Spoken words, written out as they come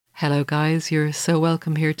Hello guys, you're so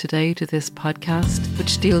welcome here today to this podcast,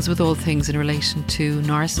 which deals with all things in relation to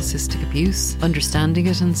narcissistic abuse, understanding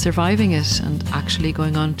it and surviving it, and actually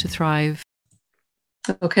going on to thrive.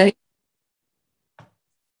 Okay.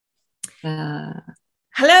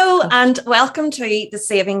 Hello and welcome to the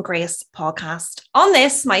Saving Grace podcast. On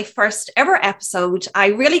this, my first ever episode, I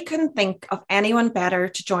really couldn't think of anyone better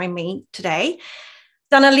to join me today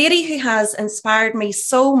than a lady who has inspired me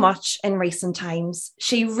so much in recent times.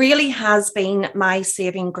 She really has been my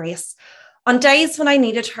saving grace on days when I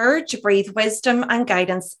needed her to breathe wisdom and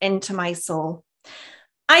guidance into my soul.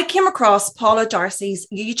 I came across Paula Darcy's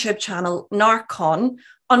YouTube channel, Narc,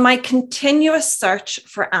 on my continuous search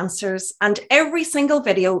for answers, and every single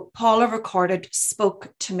video Paula recorded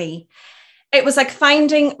spoke to me. It was like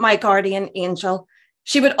finding my guardian angel.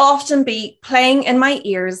 She would often be playing in my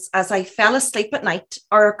ears as I fell asleep at night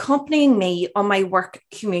or accompanying me on my work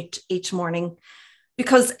commute each morning,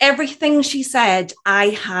 because everything she said I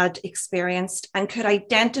had experienced and could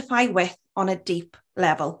identify with on a deep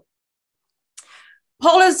level.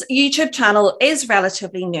 Paula's YouTube channel is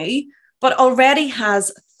relatively new, but already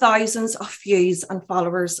has thousands of views and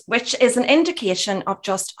followers, which is an indication of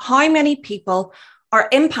just how many people are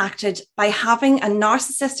impacted by having a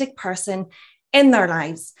narcissistic person in their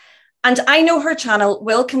lives. And I know her channel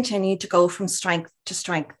will continue to go from strength to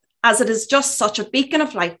strength, as it is just such a beacon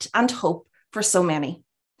of light and hope for so many.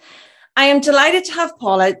 I am delighted to have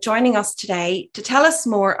Paula joining us today to tell us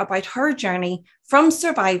more about her journey from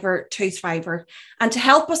survivor to thriver, and to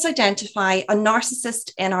help us identify a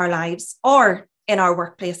narcissist in our lives or in our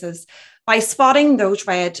workplaces by spotting those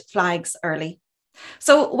red flags early.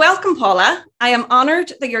 So welcome, Paula. I am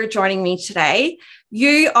honoured that you're joining me today.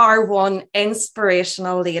 You are one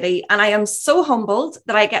inspirational lady, and I am so humbled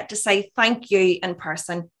that I get to say thank you in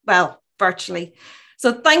person, well, virtually.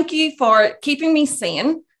 So thank you for keeping me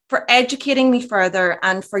sane, for educating me further,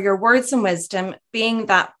 and for your words and wisdom being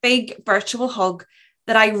that big virtual hug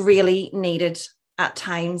that I really needed at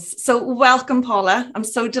times. So welcome, Paula. I'm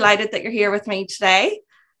so delighted that you're here with me today.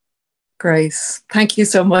 Grace, thank you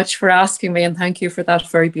so much for asking me, and thank you for that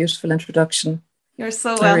very beautiful introduction. You're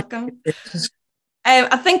so welcome.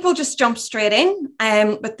 I think we'll just jump straight in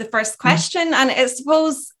with the first question. And I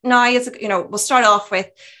suppose now, we'll start off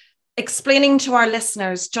with explaining to our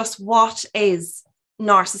listeners just what is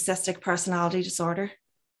narcissistic personality disorder.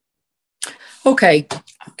 Okay,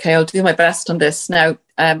 I'll do my best on this. Now,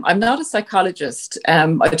 I'm not a psychologist.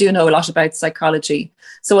 I do know a lot about psychology.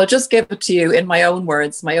 So I'll just give it to you in my own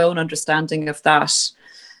words, my own understanding of that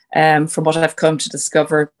from what I've come to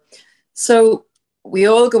discover. So we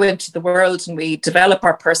all go into the world and we develop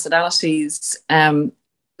our personalities.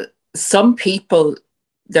 Some people,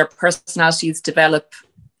 their personalities develop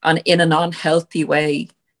in an unhealthy way.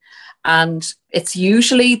 And it's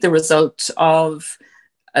usually the result of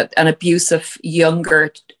an abusive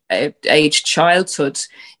younger age childhood.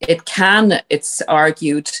 It can, it's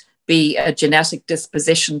argued, be a genetic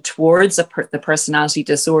disposition towards the personality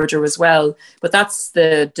disorder as well. But that's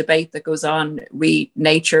the debate that goes on,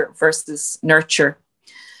 nature versus nurture.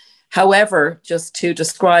 However, just to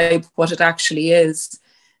describe what it actually is,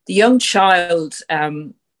 the young child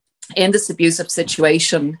in this abusive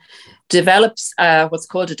situation develops what's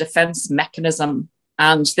called a defense mechanism.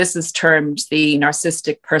 And this is termed the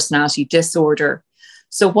narcissistic personality disorder.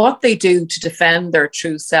 So what they do to defend their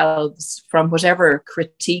true selves from whatever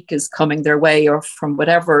critique is coming their way or from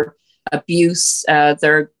whatever abuse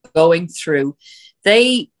they're going through,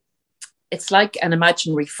 it's like an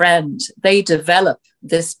imaginary friend. They develop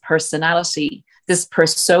this personality, this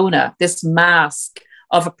persona, this mask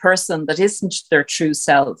of a person that isn't their true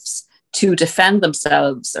selves to defend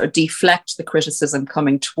themselves or deflect the criticism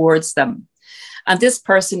coming towards them. And this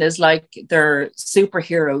person is like their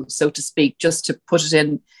superhero, so to speak, just to put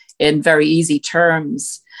it in very easy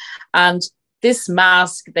terms. And this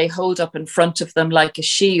mask they hold up in front of them like a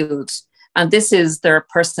shield. And this is their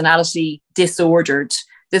personality disordered.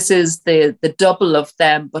 This is the double of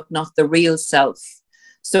them, but not the real self.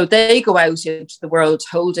 So they go out into the world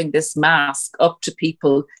holding this mask up to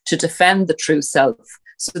people to defend the true self.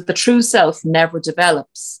 So the true self never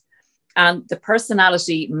develops. And the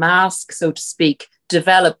personality mask, so to speak,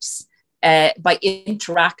 develops by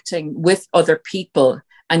interacting with other people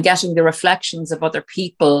and getting the reflections of other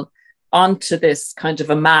people onto this kind of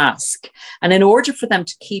a mask. And in order for them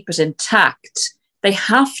to keep it intact, they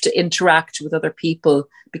have to interact with other people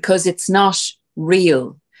because it's not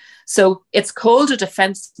real. So it's called a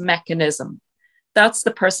defense mechanism. That's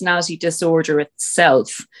the personality disorder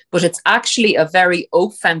itself, but it's actually a very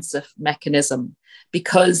offensive mechanism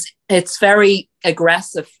because it's very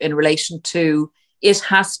aggressive in relation to it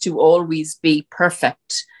has to always be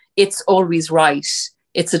perfect. It's always right.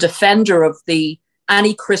 It's a defender of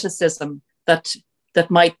any criticism that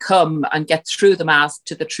might come and get through the mask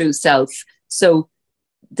to the true self. So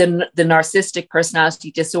the narcissistic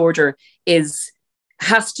personality disorder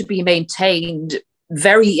has to be maintained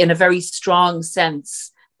in a very strong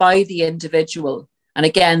sense by the individual. And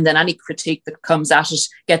again, then any critique that comes at it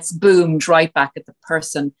gets boomed right back at the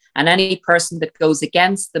person. And any person that goes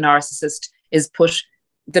against the narcissist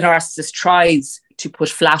the narcissist tries to put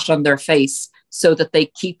flat on their face so that they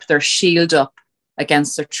keep their shield up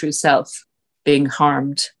against their true self being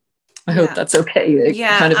harmed. I hope that's okay.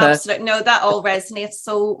 Yeah, absolutely. No, that all resonates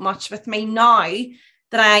so much with me now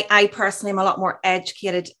that I personally am a lot more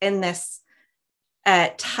educated in this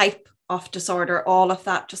type of disorder. All of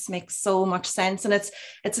that just makes so much sense. And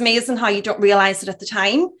it's amazing how you don't realize it at the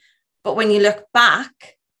time. But when you look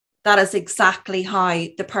back, that is exactly how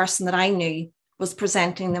the person that I knew was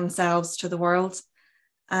presenting themselves to the world.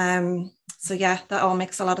 So yeah, that all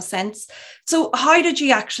makes a lot of sense. So how do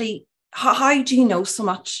you know so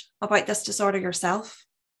much about this disorder yourself?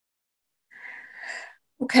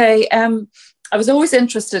 Okay. I was always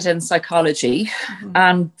interested in psychology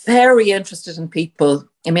and very interested in people.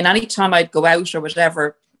 I mean, anytime I'd go out or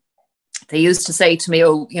whatever, they used to say to me,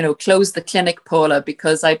 oh, close the clinic, Paula,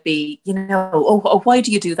 because I'd be, oh, why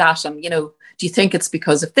do you do that? And, do you think it's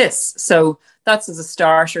because of this? So that's as a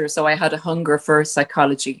starter. So I had a hunger for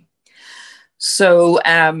psychology. So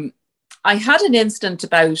I had an instant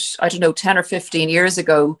about, 10 or 15 years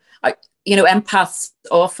ago. Empaths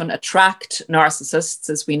often attract narcissists,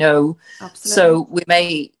 as we know. Absolutely. So we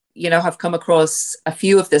may, have come across a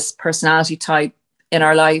few of this personality type in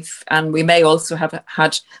our life, and we may also have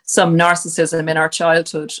had some narcissism in our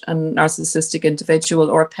childhood, a narcissistic individual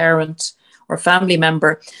or a parent or family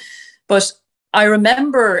member. But I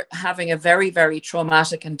remember having a very, very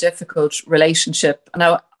traumatic and difficult relationship.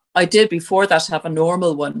 Now, I did before that have a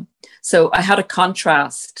normal one. So I had a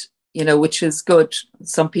contrast, which is good.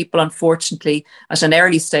 Some people, unfortunately, at an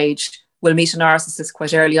early stage will meet a narcissist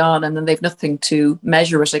quite early on, and then they've nothing to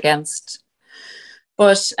measure it against.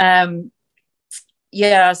 But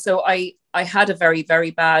so I had a very,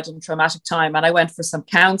 very bad and traumatic time, and I went for some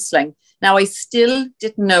counselling. Now, I still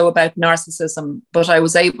didn't know about narcissism, but I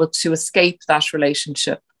was able to escape that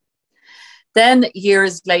relationship. Then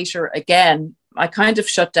years later, again, I kind of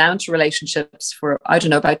shut down to relationships for,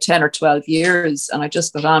 about 10 or 12 years. And I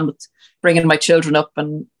just got on with bringing my children up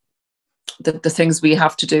and the things we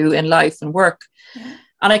have to do in life and work. Yeah.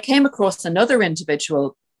 And I came across another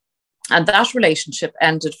individual, and that relationship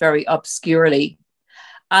ended very obscurely.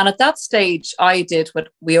 And at that stage, I did what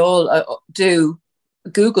we all do,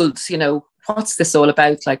 Googled, what's this all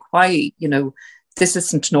about? Like, why, this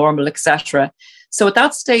isn't normal, etc. So at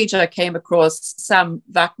that stage, I came across Sam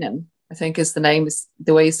Vaknin, I think is the name, is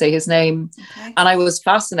the way you say his name. Okay. And I was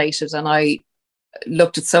fascinated, and I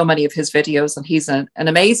looked at so many of his videos, and he's an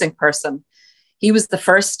amazing person. He was the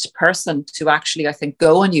first person to actually, I think,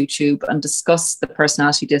 go on YouTube and discuss the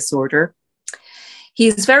personality disorder.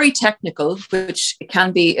 He's very technical, which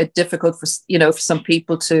can be difficult for some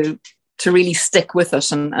people to really stick with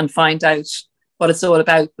it and find out what it's all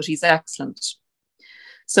about, but he's excellent.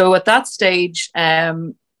 So at that stage,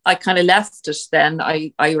 I kind of left it then.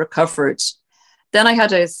 I recovered. Then I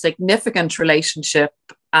had a significant relationship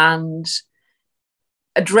and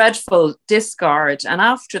a dreadful discard. And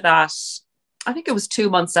after that, I think it was 2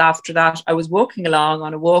 months after that, I was walking along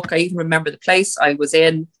on a walk. I even remember the place I was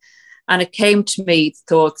in. And it came to me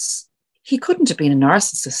thoughts, he couldn't have been a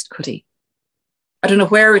narcissist, could he? I don't know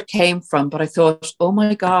where it came from, but I thought, oh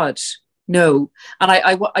my God, no. And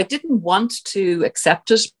I didn't want to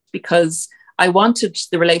accept it because I wanted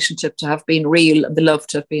the relationship to have been real and the love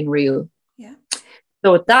to have been real. Yeah.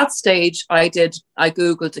 So at that stage, I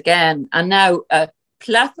Googled again, and now a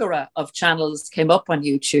plethora of channels came up on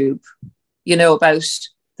YouTube, about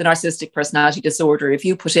the narcissistic personality disorder. If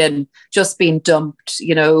you put in just being dumped,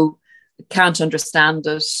 can't understand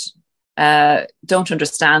it, don't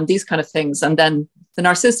understand, these kind of things. And then the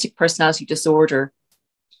narcissistic personality disorder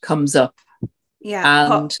comes up.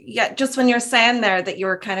 Yeah. And just when you're saying there that you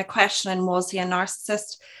were kind of questioning, was he a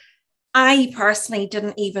narcissist? I personally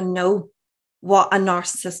didn't even know what a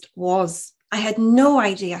narcissist was. I had no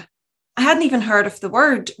idea. I hadn't even heard of the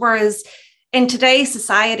word. Whereas in today's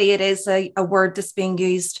society, it is a word that's being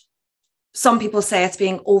used. Some people say it's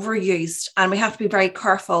being overused, and we have to be very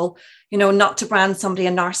careful, not to brand somebody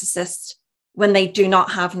a narcissist when they do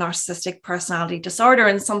not have narcissistic personality disorder.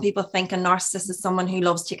 And some people think a narcissist is someone who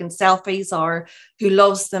loves taking selfies or who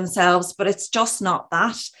loves themselves, but it's just not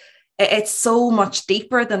that. It's so much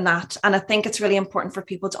deeper than that. And I think it's really important for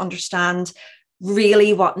people to understand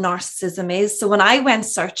really what narcissism is. So when I went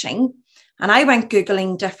searching and I went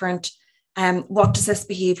Googling different, what does this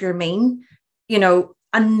behavior mean? You know,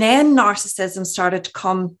 and then narcissism started to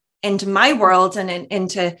come into my world and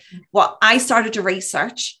into what I started to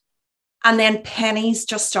research. And then pennies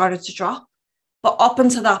just started to drop. But up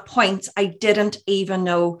until that point, I didn't even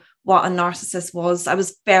know what a narcissist was. I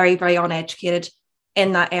was very, very uneducated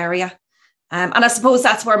in that area. And I suppose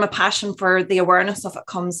that's where my passion for the awareness of it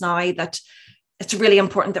comes now, that it's really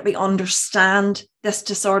important that we understand this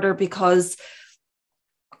disorder, because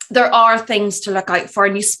there are things to look out for.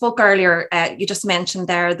 And you spoke earlier, you just mentioned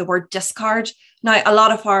there the word discard. Now, a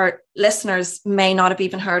lot of our listeners may not have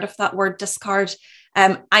even heard of that word discard.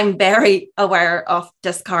 I'm very aware of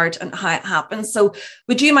discard and how it happens. So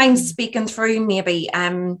would you mind speaking through maybe,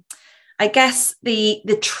 I guess, the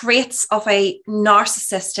traits of a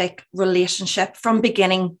narcissistic relationship from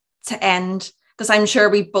beginning to end? Because I'm sure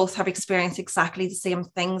we both have experienced exactly the same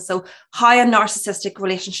thing. So how a narcissistic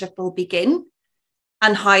relationship will begin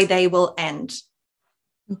and how they will end.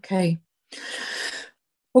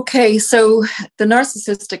 Okay, so the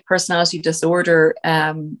narcissistic personality disorder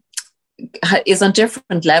is on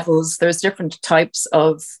different levels. There's different types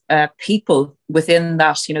of people within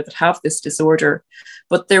that, you know, that have this disorder,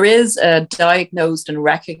 but there is a diagnosed and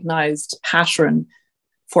recognized pattern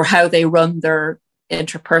for how they run their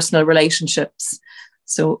interpersonal relationships.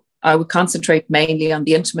 So I would concentrate mainly on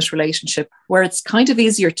the intimate relationship, where it's kind of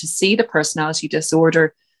easier to see the personality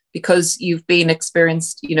disorder because you've been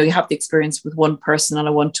experienced, you know, you have the experience with one person on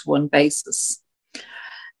a one-to-one basis.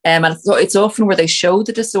 And so it's often where they show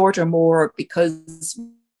the disorder more because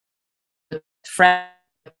friends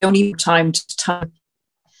don't need time to time.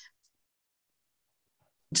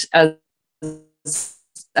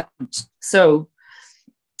 So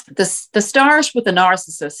the start with the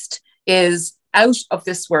narcissist is out of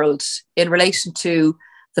this world in relation to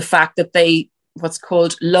the fact that they what's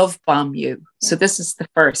called love bomb you. So this is the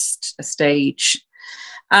first stage.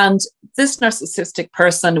 And this narcissistic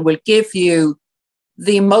person will give you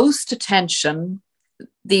the most attention,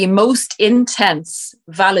 the most intense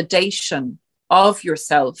validation of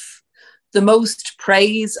yourself, the most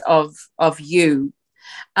praise of you.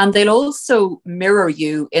 And they'll also mirror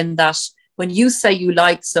you in that when you say you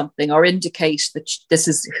like something or indicate that this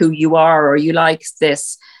is who you are or you like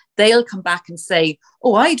this, they'll come back and say,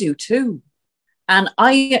 oh, I do too. And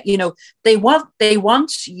they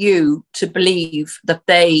want you to believe that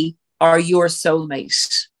they are your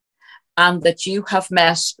soulmate and that you have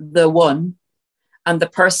met the one and the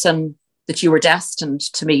person that you were destined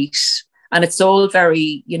to meet. And it's all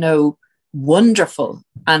very, wonderful.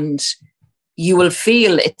 And you will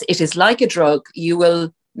feel it is like a drug. You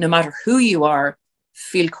will, no matter who you are,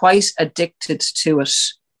 feel quite addicted to it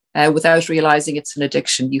without realizing it's an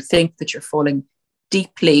addiction. You think that you're falling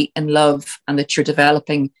deeply in love and that you're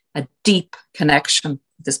developing a deep connection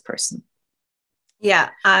with this person.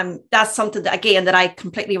 Yeah, that's something that, again, that I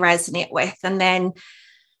completely resonate with. And then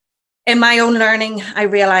in my own learning, I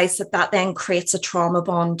realized that then creates a trauma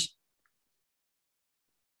bond.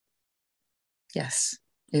 Yes,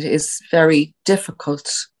 it is very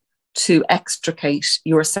difficult to extricate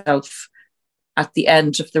yourself at the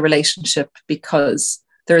end of the relationship because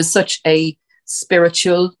there is such a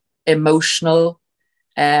spiritual, emotional,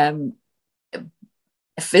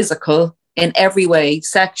 physical, in every way,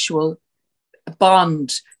 sexual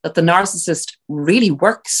bond that the narcissist really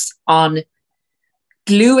works on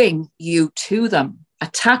gluing you to them,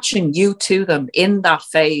 attaching you to them in that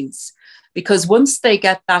phase. Because once they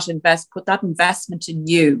get that put that investment in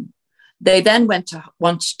you, they then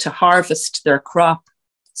want to harvest their crop,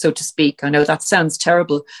 so to speak. I know that sounds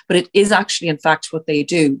terrible, but it is actually, in fact, what they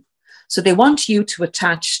do. So they want you to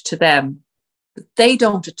attach to them, but they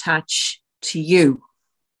don't attach to you.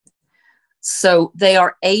 So they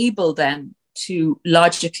are able then to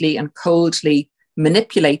logically and coldly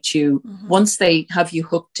manipulate you once they have you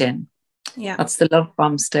hooked in. Yeah. That's the love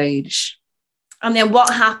bomb stage. And then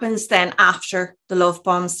what happens then after the love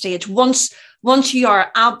bomb stage? Once you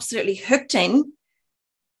are absolutely hooked in,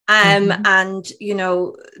 and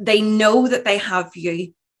they know that they have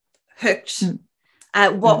you hooked,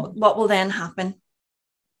 what will then happen?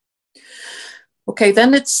 Okay,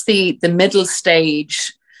 then it's the middle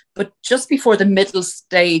stage. But just before the middle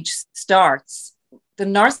stage starts, the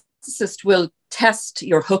narcissist will test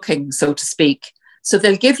your hooking, so to speak. So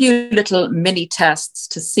they'll give you little mini tests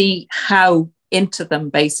to see how into them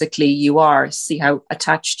basically you are, see how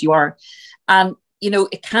attached you are. And,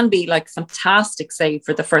 it can be like fantastic, say,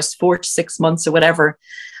 for the first 4 to 6 months or whatever.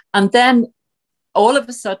 And then all of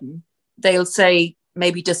a sudden, they'll say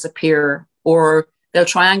maybe disappear, or they'll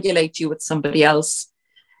triangulate you with somebody else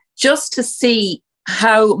just to see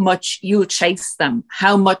how much you chase them,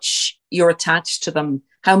 how much you're attached to them,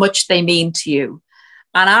 how much they mean to you.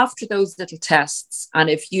 And after those little tests, and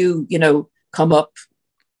if you, come up,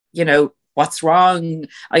 what's wrong?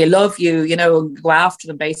 I love you, go after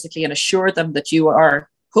them basically and assure them that you are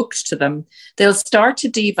hooked to them, they'll start to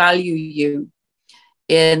devalue you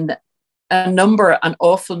in an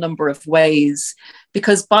awful number of ways,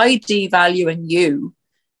 because by devaluing you,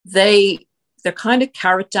 they're kind of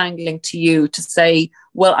carrot dangling to you to say,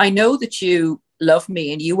 well, I know that you love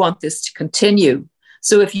me and you want this to continue.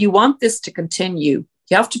 So if you want this to continue,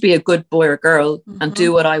 you have to be a good boy or girl and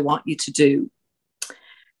do what I want you to do.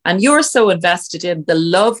 And you're so invested in the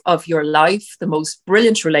love of your life, the most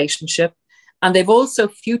brilliant relationship. And they've also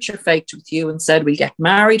future faked with you and said, we'll get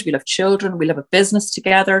married, we'll have children, we'll have a business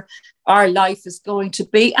together. Our life is going to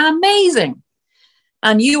be amazing.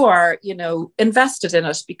 And you are, invested in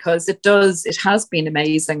it because it has been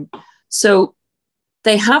amazing. So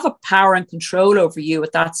they have a power and control over you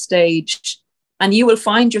at that stage. And you will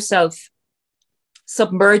find yourself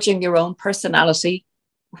submerging your own personality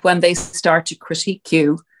when they start to critique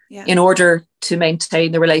you in order to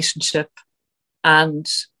maintain the relationship and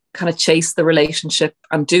kind of chase the relationship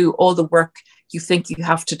and do all the work you think you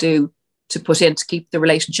have to do to put in to keep the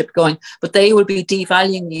relationship going. But they will be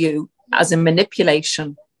devaluing you as a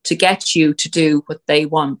manipulation to get you to do what they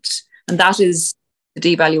want. And that is the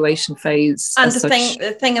devaluation phase. And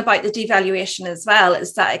the thing about the devaluation as well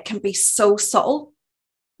is that it can be so subtle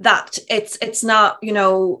that it's not,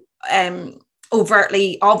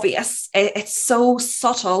 overtly obvious. It's so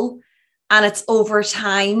subtle, and it's over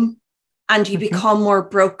time, and you become more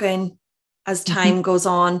broken as time goes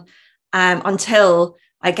on, until,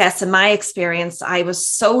 I guess, in my experience, I was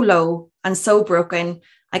so low and so broken,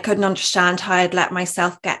 I couldn't understand how I'd let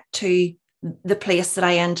myself get to the place that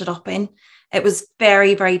I ended up in. It was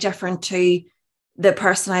very, very different to the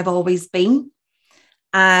person I've always been.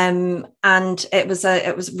 And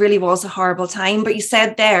it really was a horrible time. But you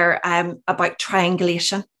said there about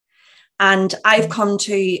triangulation, and I've come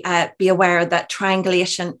to be aware that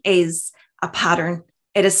triangulation is a pattern.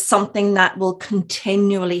 It is something that will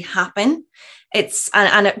continually happen. Do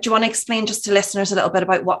you want to explain just to listeners a little bit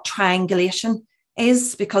about what triangulation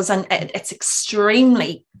is? Because it's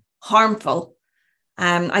extremely harmful.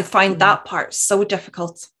 I find that part so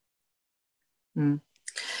difficult.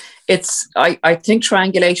 I think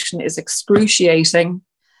triangulation is excruciating.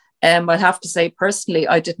 I'd have to say personally,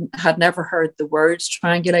 I had never heard the word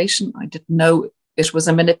triangulation. I didn't know it was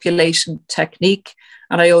a manipulation technique.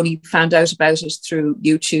 And I only found out about it through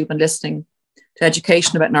YouTube and listening to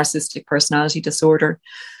education about narcissistic personality disorder.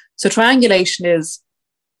 So triangulation is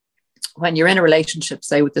when you're in a relationship,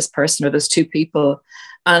 say with this person or there's two people,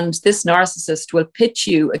 and this narcissist will pitch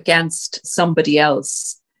you against somebody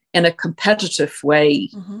else in a competitive way.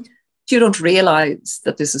 You don't realize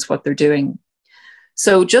that this is what they're doing.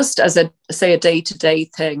 So just as a day-to-day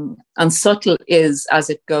thing, and subtle is as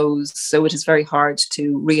it goes. So it is very hard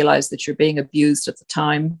to realize that you're being abused at the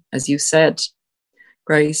time, as you said,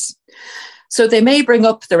 Grace. So they may bring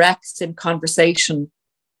up their ex in conversation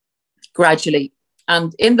gradually.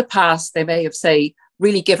 And in the past, they may have, say,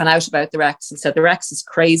 really given out about their ex and said their ex is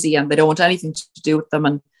crazy and they don't want anything to do with them,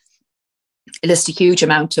 and list a huge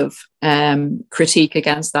amount of critique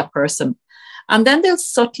against that person. And then they'll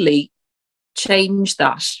subtly change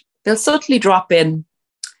that. They'll subtly drop in,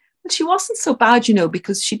 but she wasn't so bad,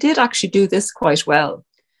 because she did actually do this quite well.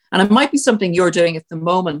 And it might be something you're doing at the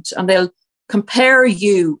moment. And they'll compare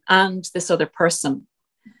you and this other person.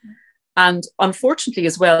 And unfortunately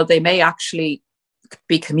as well, they may actually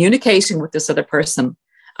be communicating with this other person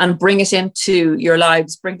and bring it into your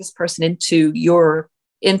lives, bring this person into your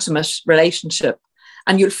intimate relationship,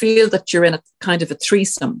 and you'll feel that you're in a kind of a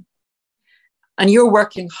threesome, and you're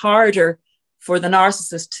working harder for the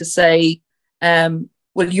narcissist to say,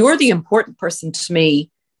 well, you're the important person to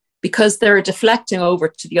me, because they're deflecting over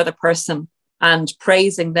to the other person and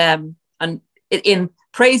praising them, and in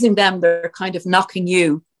praising them they're kind of knocking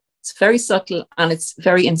you. It's very subtle and it's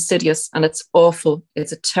very insidious, and it's awful.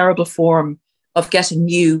 It's a terrible form of getting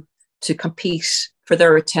you to compete for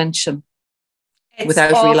their attention. It's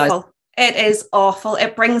without awful. realizing. It is awful.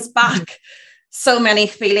 It brings back so many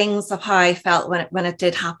feelings of how I felt when it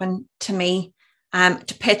did happen to me,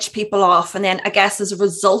 to pitch people off. And then I guess as a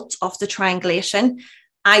result of the triangulation,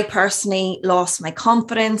 I personally lost my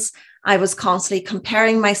confidence. I was constantly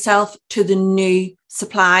comparing myself to the new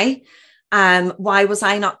supply. Why was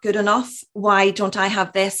I not good enough? Why don't I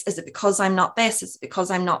have this? Is it because I'm not this? Is it because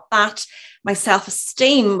I'm not that? My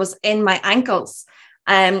self-esteem was in my ankles.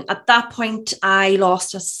 At that point, I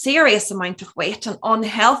lost a serious amount of weight, an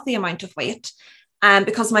unhealthy amount of weight,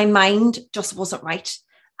 because my mind just wasn't right.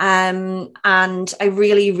 And I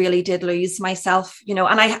really, really did lose myself, and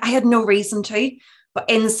I had no reason to, but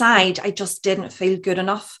inside I just didn't feel good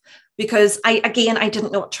enough, because I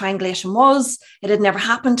didn't know what triangulation was. It had never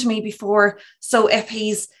happened to me before. So if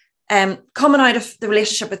he's coming out of the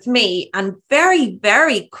relationship with me and very,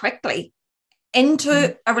 very quickly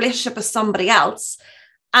into a relationship with somebody else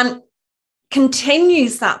and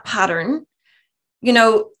continues that pattern,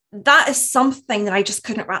 that is something that I just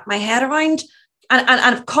couldn't wrap my head around. And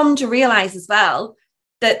I've come to realize as well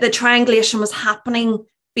that the triangulation was happening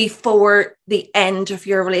before the end of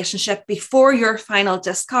your relationship, before your final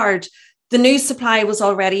discard. The new supply was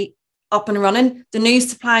already up and running. The new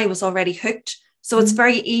supply was already hooked. So it's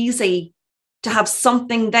very easy to have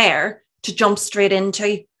something there to jump straight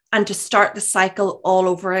into and to start the cycle all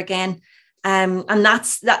over again. And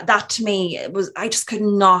that to me, I just could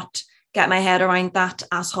not get my head around that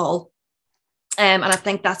at all. And I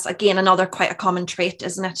think that's, again, another quite a common trait,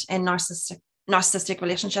 isn't it, in narcissistic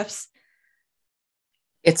relationships?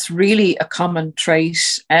 It's really a common trait.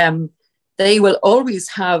 They will always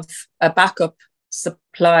have a backup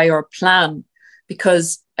supply or plan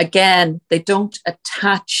because, again, they don't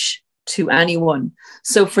attach to anyone.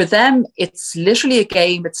 So for them, it's literally a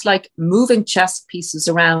game. It's like moving chess pieces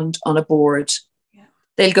around on a board. Yeah.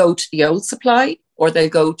 They'll go to the old supply or they'll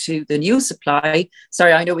go to the new supply.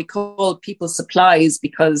 Sorry, I know we call people supplies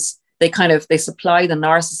because they supply the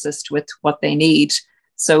narcissist with what they need.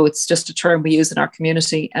 So it's just a term we use in our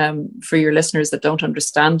community. For your listeners that don't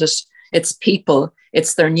understand it, it's people.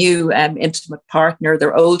 It's their new intimate partner,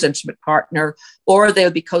 their old intimate partner, or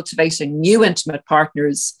they'll be cultivating new intimate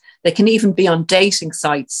partners. They can even be on dating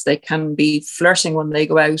sites. They can be flirting when they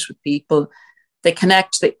go out with people. They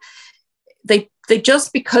connect. They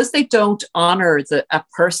just, because they don't honor a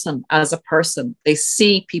person as a person, they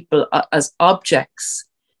see people as objects,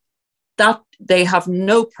 that they have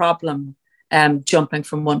no problem jumping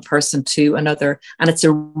from one person to another. And it's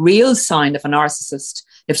a real sign of a narcissist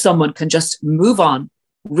if someone can just move on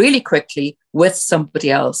really quickly with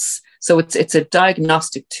somebody else. So it's a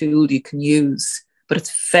diagnostic tool you can use, but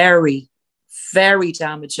it's very, very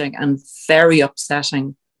damaging and very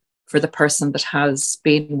upsetting for the person that has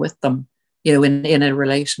been with them, in a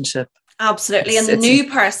relationship. Absolutely. And the new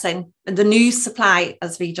person, the new supply,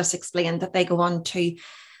 as we just explained, that they go on to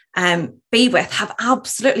be with, have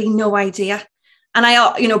absolutely no idea. And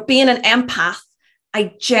I, being an empath,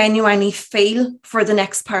 I genuinely feel for the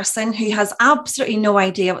next person who has absolutely no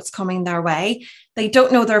idea what's coming their way. They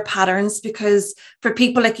don't know their patterns, because for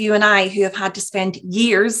people like you and I who have had to spend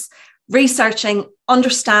years researching,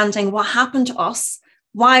 understanding what happened to us,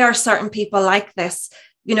 why are certain people like this,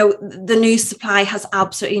 the new supply has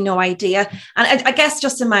absolutely no idea. And I guess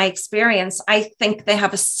just in my experience, I think they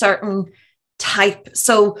have a certain type.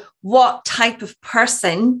 So what type of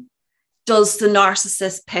person does the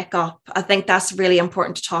narcissist pick up? I think that's really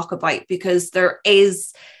important to talk about, because there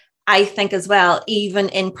is, I think as well, even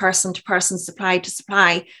in person to person, supply to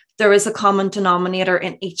supply, there is a common denominator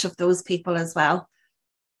in each of those people as well.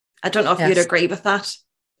 I don't know if you'd agree with that.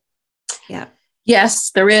 Yeah.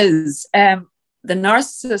 Yes, there is. The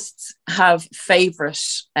narcissists have favorite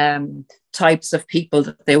types of people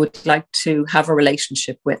that they would like to have a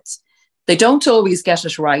relationship with. They don't always get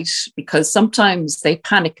it right, because sometimes they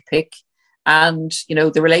panic pick and,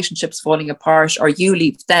 the relationship's falling apart, or you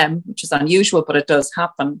leave them, which is unusual, but it does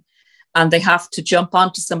happen. And they have to jump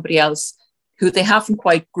onto somebody else who they haven't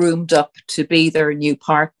quite groomed up to be their new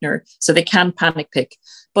partner. So they can panic pick.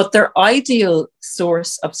 But their ideal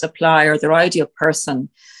source of supply, or their ideal person,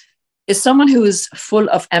 is someone who is full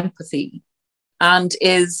of empathy and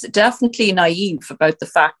is definitely naive about the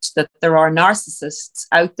fact that there are narcissists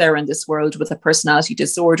out there in this world with a personality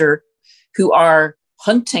disorder who are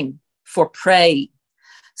hunting for prey.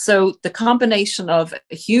 So the combination of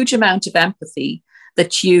a huge amount of empathy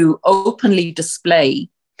that you openly display,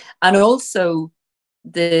 and also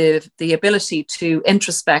the ability to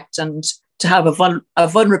introspect and to have a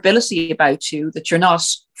vulnerability about you, that you're not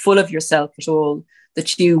full of yourself at all,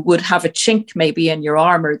 that you would have a chink maybe in your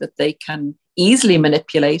armor that they can easily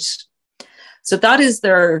manipulate. So that is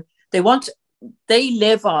they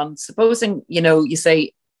live on, supposing, you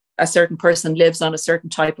say a certain person lives on a certain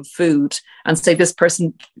type of food, and say this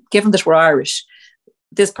person, given that we're Irish,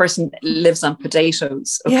 this person lives on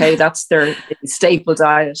potatoes. Okay. Yeah. That's their staple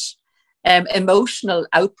diet. Emotional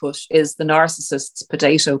output is the narcissist's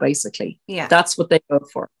potato, basically. Yeah. That's what they go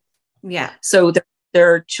for. Yeah. So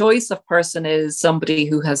their choice of person is somebody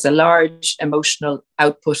who has a large emotional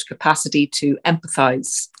output capacity to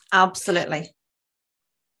empathize. Absolutely.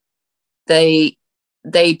 They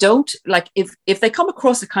don't, like, if they come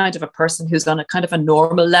across a kind of a person who's on a kind of a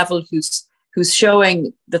normal level, who's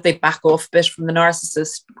showing that they back off a bit from the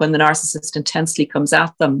narcissist when the narcissist intensely comes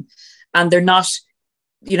at them, and they're not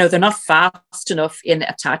fast enough in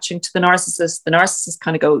attaching to the narcissist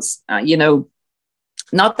kind of goes,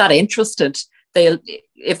 not that interested.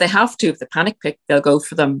 If they panic pick, they'll go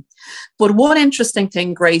for them. But one interesting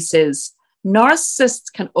thing, Grace, is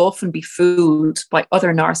narcissists can often be fooled by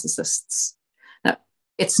other narcissists. Now,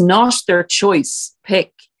 it's not their choice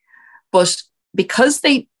pick, but because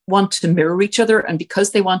they want to mirror each other and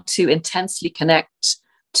because they want to intensely connect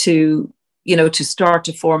to start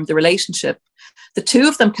to form the relationship, the two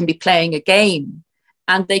of them can be playing a game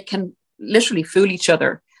and they can literally fool each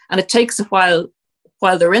other. And it takes a while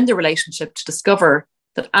they're in the relationship to discover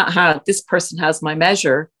that, this person has my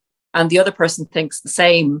measure and the other person thinks the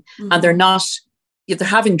same. Mm-hmm. And they're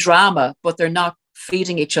having drama, but they're not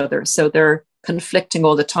feeding each other. So they're conflicting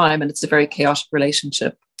all the time and it's a very chaotic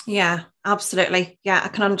relationship. Yeah, absolutely. Yeah, I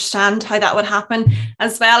can understand how that would happen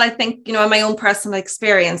as well. I think, in my own personal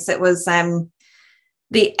experience, it was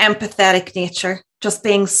the empathetic nature, just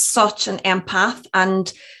being such an empath.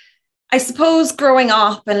 And I suppose growing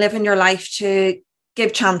up and living your life to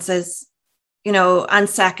give chances, and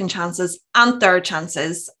second chances and third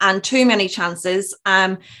chances and too many chances.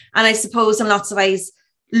 And I suppose in lots of ways,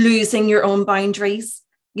 losing your own boundaries,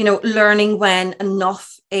 learning when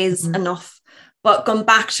enough is enough. But going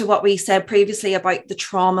back to what we said previously about the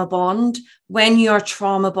trauma bond, when you're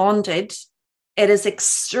trauma bonded, it is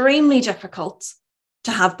extremely difficult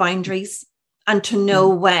to have boundaries and to know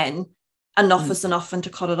when enough is enough and to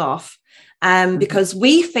cut it off. Because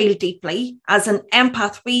we feel deeply as an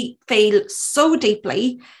empath, we feel so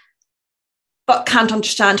deeply, but can't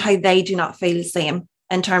understand how they do not feel the same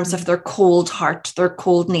in terms of their cold heart, their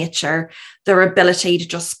cold nature, their ability to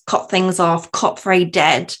just cut things off, cut very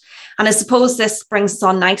dead. And I suppose this brings us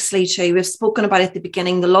on nicely to, we've spoken about at the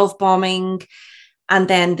beginning, the love bombing and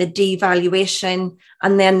then the devaluation.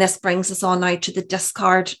 And then this brings us on now to the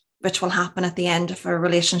discard, which will happen at the end of a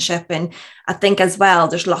relationship. And I think as well,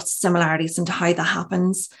 there's lots of similarities into how that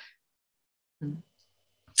happens.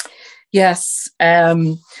 Yes.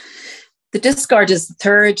 The discard is the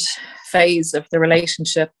third phase of the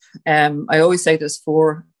relationship. I always say there's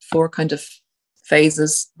four kind of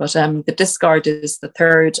phases, but the discard is the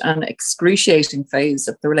third and excruciating phase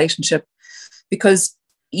of the relationship, because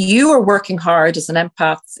you are working hard as an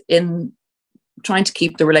empath in trying to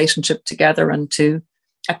keep the relationship together and to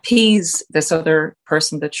appease this other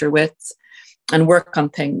person that you're with and work on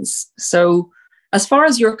things. So as far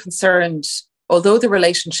as you're concerned, although the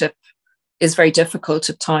relationship is very difficult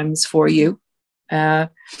at times for you, the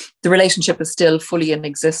relationship is still fully in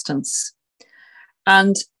existence.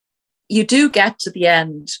 And you do get to the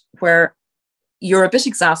end where you're a bit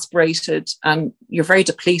exasperated and you're very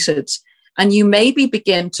depleted, and you maybe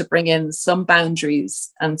begin to bring in some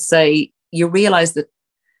boundaries and say, you realize that,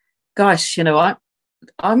 gosh,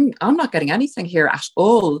 I'm not getting anything here at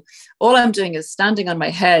all. All I'm doing is standing on my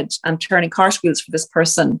head and turning cartwheels for this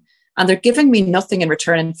person, and they're giving me nothing in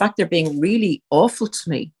return. In fact, they're being really awful to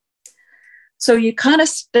me. So you kind of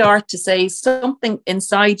start to say, something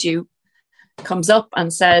inside you comes up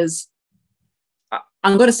and says,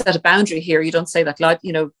 I'm going to set a boundary here. You don't say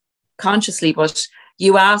that, consciously, but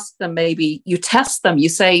you ask them, maybe you test them. You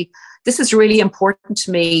say, this is really important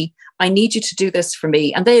to me. I need you to do this for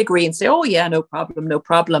me. And they agree and say, oh yeah, no problem, no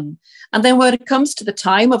problem. And then when it comes to the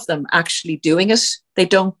time of them actually doing it, they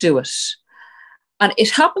don't do it. And it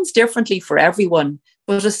happens differently for everyone,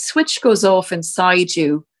 but a switch goes off inside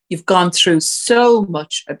you. You've gone through so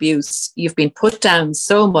much abuse. You've been put down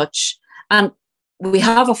so much. And we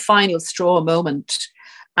have a final straw moment,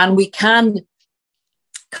 and we can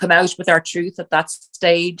come out with our truth at that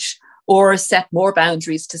stage, or set more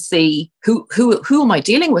boundaries to see who am I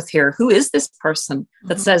dealing with here? Who is this person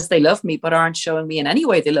that says they love me but aren't showing me in any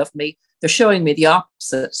way they love me? They're showing me the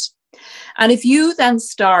opposite. And if you then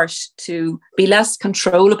start to be less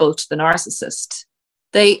controllable to the narcissist,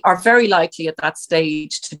 they are very likely at that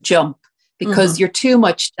stage to jump, because you're too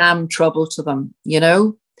much damn trouble to them,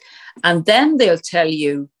 and then they'll tell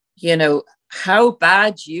you, how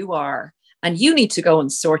bad you are, and you need to go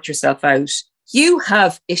and sort yourself out. You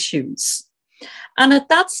have issues. And at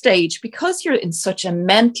that stage, because you're in such a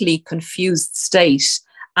mentally confused state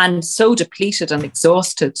and so depleted and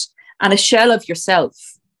exhausted and a shell of yourself,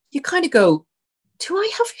 you kind of go, do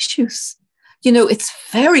I have issues? You know, it's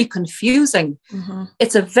very confusing. Mm-hmm.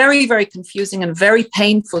 It's a very, very confusing and very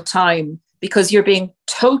painful time because you're being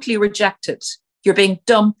totally rejected. You're being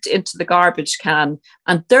dumped into the garbage can,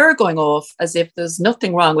 and they're going off as if there's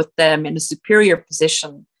nothing wrong with them in a superior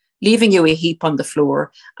position, leaving you a heap on the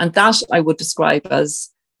floor. And that I would describe as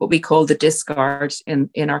what we call the discard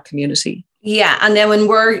in our community. Yeah. And then when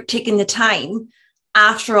we're taking the time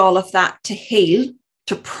after all of that to heal,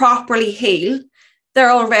 to properly heal, they're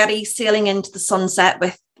already sailing into the sunset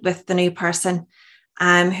with the new person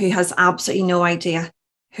who has absolutely no idea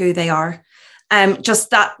who they are. Just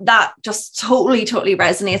that just totally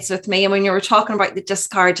resonates with me. And when you were talking about the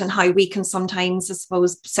discard and how we can sometimes, I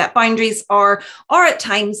suppose, set boundaries or at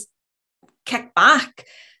times kick back,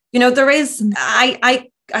 you know, there is, I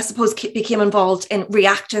suppose, became involved in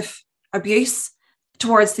reactive abuse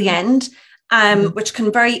towards the end, which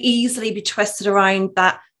can very easily be twisted around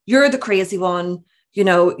that you're the crazy one, you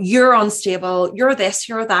know, you're unstable, you're this,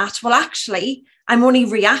 you're that. Well, actually, I'm only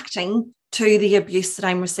reacting to the abuse that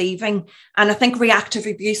I'm receiving. And I think reactive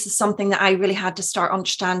abuse is something that I really had to start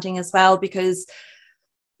understanding as well, because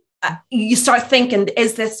you start thinking,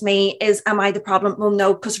 is this me? Am I the problem? Well,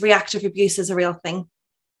 no, because reactive abuse is a real thing.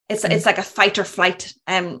 It's like a fight or flight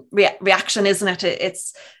reaction, isn't it?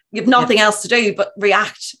 It's you have nothing else to do but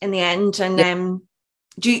react in the end. And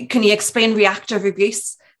can you explain reactive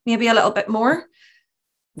abuse maybe a little bit more?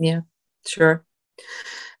 Yeah, sure.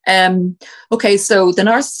 Okay, so the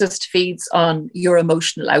narcissist feeds on your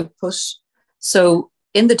emotional output. So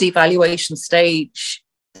in the devaluation stage,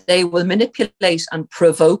 they will manipulate and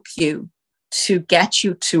provoke you to get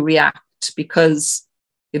you to react, because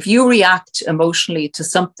if you react emotionally to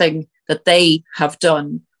something that they have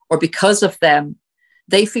done or because of them,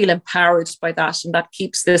 they feel empowered by that. And that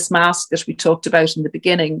keeps this mask that we talked about in the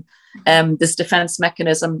beginning, this defense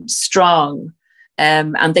mechanism, strong.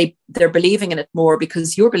 And they're believing in it more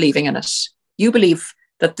because you're believing in it. You believe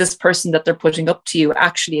that this person that they're putting up to you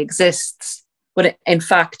actually exists. But in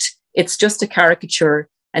fact, it's just a caricature.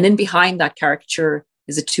 And in behind that caricature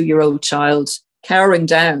is a 2-year-old child cowering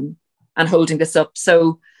down and holding this up.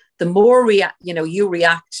 So the more you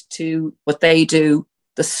react to what they do,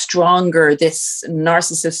 the stronger this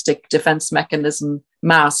narcissistic defense mechanism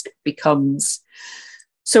mask becomes.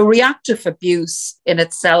 So reactive abuse in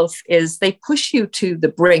itself is they push you to the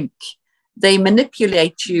brink. They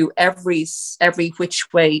manipulate you every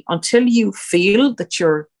which way until you feel that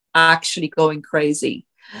you're actually going crazy.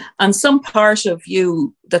 And some part of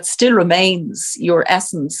you that still remains, your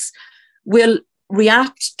essence, will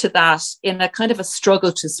react to that in a kind of a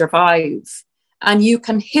struggle to survive. And you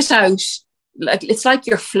can hit out, like it's like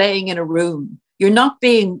you're flaying in a room. You're not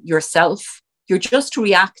being yourself. You're just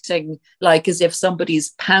reacting like as if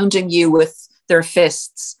somebody's pounding you with their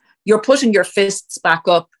fists. You're putting your fists back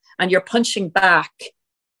up and you're punching back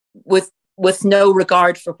with no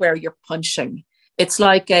regard for where you're punching. It's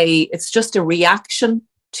just a reaction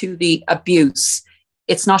to the abuse.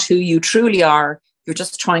 It's not who you truly are. You're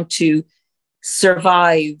just trying to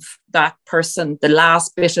survive that person, the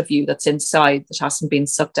last bit of you that's inside that hasn't been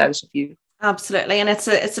sucked out of you. Absolutely. And it's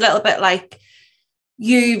a little bit like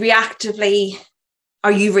you reactively,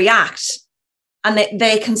 or you react, and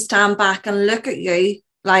they can stand back and look at you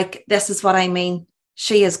like, this is what I mean.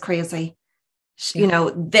 She is crazy. You know,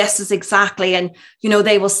 this is exactly. And, you know,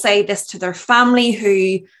 they will say this to their family,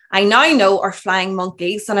 who I now know are flying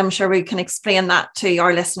monkeys. And I'm sure we can explain that to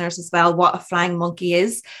our listeners as well, what a flying monkey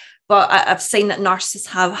is. But I've seen that narcissists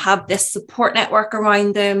have this support network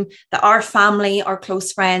around them, that our family, our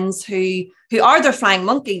close friends who are their flying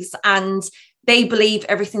monkeys, and they believe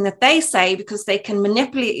everything that they say because they can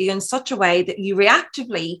manipulate you in such a way that you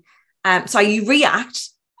reactively, you react,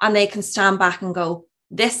 and they can stand back and go,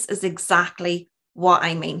 this is exactly what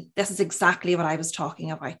I mean. This is exactly what I was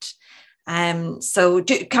talking about. So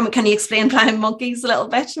can you explain flying monkeys a little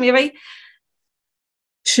bit, maybe?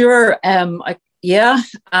 Sure. And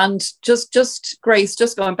just Grace,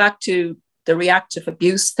 just going back to the reactive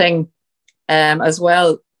abuse thing as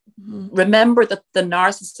well. Mm-hmm. Remember that the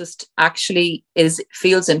narcissist actually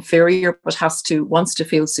feels inferior, but wants to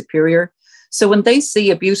feel superior. So when they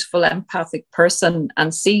see a beautiful, empathic person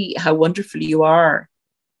and see how wonderful you are,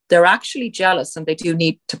 they're actually jealous, and they do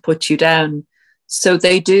need to put you down. So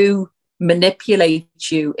they do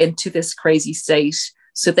manipulate you into this crazy state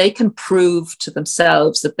so they can prove to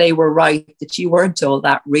themselves that they were right, that you weren't all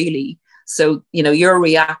that really. So, you know, you're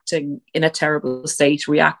reacting in a terrible state,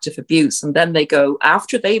 reactive abuse. And then they go,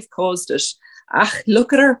 after they've caused it,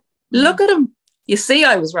 look at her, look at him. You see,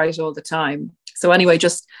 I was right all the time. So anyway, I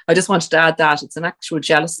just wanted to add that it's an actual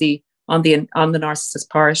jealousy on the narcissist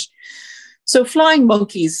part. So flying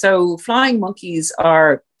monkeys. So flying monkeys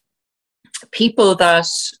are people that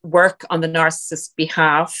work on the narcissist's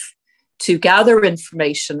behalf to gather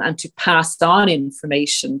information and to pass on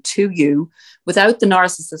information to you without the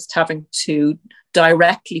narcissist having to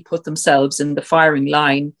directly put themselves in the firing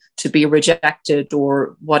line to be rejected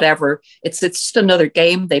or whatever. It's just another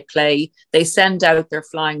game they play. They send out their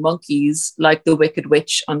flying monkeys, like the Wicked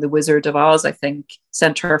Witch on The Wizard of Oz, I think,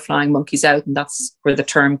 sent her flying monkeys out, and that's where the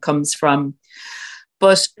term comes from.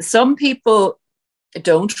 But some people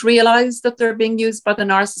don't realize that they're being used by the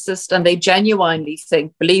narcissist, and they genuinely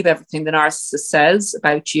believe everything the narcissist says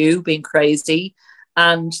about you being crazy,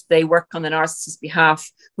 and they work on the narcissist's behalf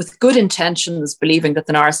with good intentions, believing that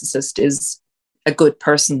the narcissist is a good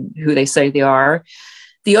person who they say they are.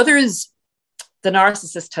 The others, the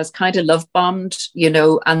narcissist has kind of love bombed,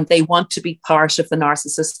 and they want to be part of the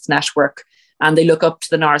narcissist's network, and they look up to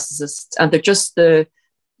the narcissist, and they're just the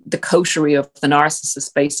coterie of the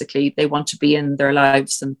narcissist. Basically, they want to be in their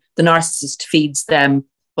lives, and the narcissist feeds them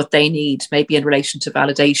what they need, maybe in relation to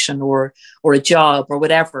validation or a job or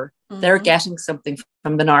whatever. They're getting something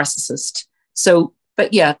from the narcissist. So,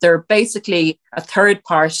 but yeah, they're basically a third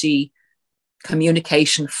party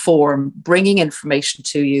communication form, bringing information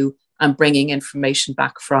to you and bringing information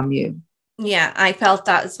back from you. Yeah, I felt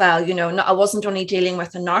that as well. I wasn't only dealing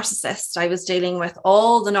with a narcissist, I was dealing with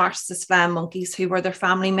all the narcissist flying monkeys who were their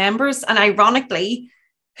family members, and ironically,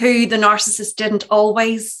 who the narcissist didn't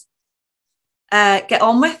always get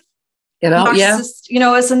on with. Narcissist,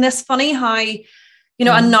 isn't this funny how, a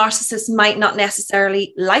narcissist might not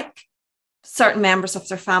necessarily like certain members of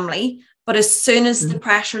their family, but as soon as the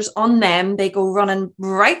pressure's on them, they go running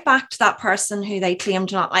right back to that person who they claim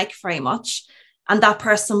to not like very much. And that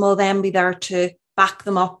person will then be there to back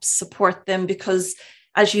them up, support them, because,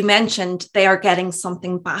 as you mentioned, they are getting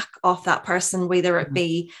something back off that person, whether it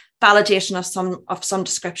be validation of some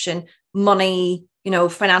description, money,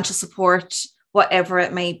 financial support, whatever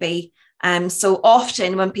it may be. So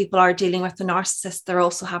often when people are dealing with the narcissist, they're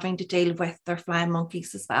also having to deal with their flying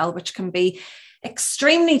monkeys as well, which can be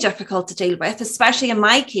extremely difficult to deal with, especially in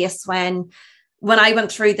my case when I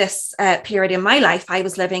went through this period in my life. I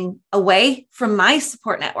was living away from my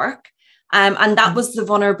support network. And that was the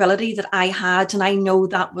vulnerability that I had. And I know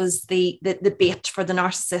that was the bait for the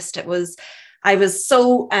narcissist. I was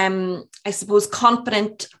so, I suppose,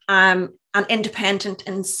 confident and independent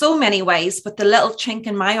in so many ways. But the little chink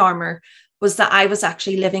in my armor was that I was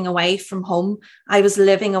actually living away from home. I was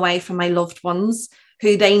living away from my loved ones,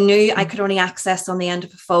 who they knew I could only access on the end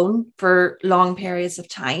of a phone for long periods of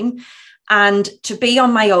time. And to be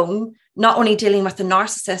on my own, not only dealing with the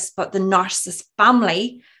narcissist, but the narcissist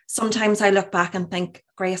family, sometimes I look back and think,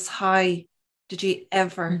 Grace, how did you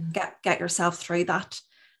ever get yourself through that?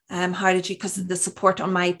 How did you, because the support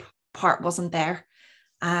on my part wasn't there.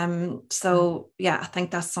 So yeah, I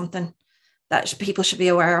think that's something that people should be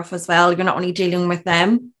aware of as well. You're not only dealing with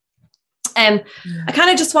them. I kind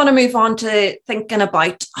of just want to move on to thinking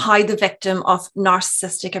about how the victim of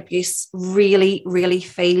narcissistic abuse really, really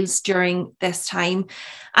feels during this time.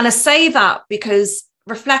 And I say that because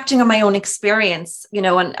reflecting on my own experience,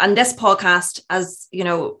 and this podcast, as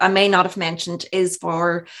I may not have mentioned, is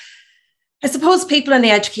for, I suppose, people in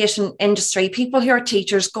the education industry, people who are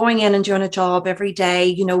teachers going in and doing a job every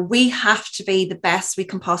day. We have to be the best we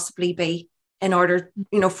can possibly be in order,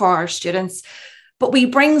 for our students. But we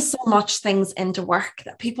bring so much things into work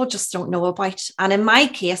that people just don't know about. And in my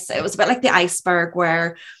case, it was a bit like the iceberg,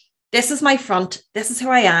 where this is my front, this is who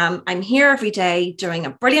I am, I'm here every day doing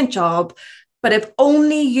a brilliant job. But if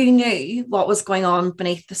only you knew what was going on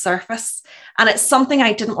beneath the surface. And it's something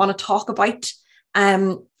I didn't want to talk about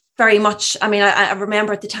very much. I mean, I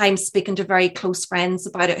remember at the time speaking to very close friends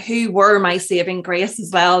about it, who were my saving grace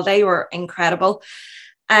as well. They were incredible.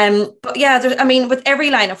 But yeah, with every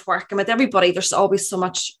line of work and with everybody, there's always so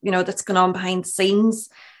much, that's going on behind the scenes.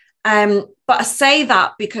 But I say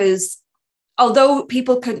that because although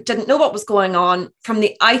people didn't know what was going on, from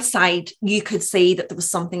the outside, you could see that there was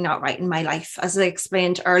something not right in my life. As I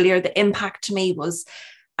explained earlier, the impact to me was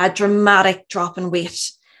a dramatic drop in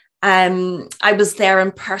weight. I was there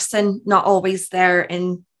in person, not always there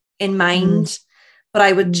in mind. But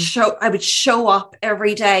I would show up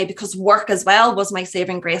every day, because work as well was my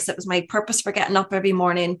saving grace. It was my purpose for getting up every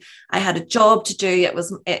morning. I had a job to do.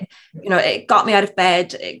 It got me out of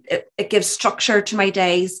bed. It gives structure to my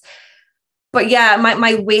days. But yeah,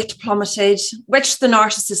 my weight plummeted, which the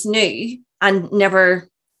narcissist knew and never,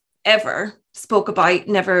 ever spoke about,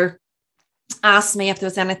 never asked me if there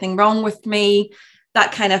was anything wrong with me.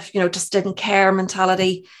 That kind of, just didn't care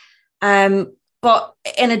mentality. But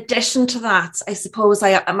in addition to that, I suppose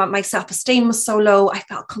my self-esteem was so low. I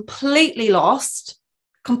felt completely lost,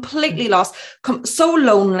 so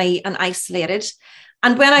lonely and isolated.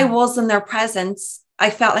 And when I was in their presence, I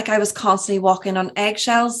felt like I was constantly walking on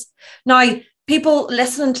eggshells. Now, people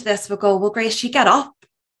listening to this will go, well, Grace, you get up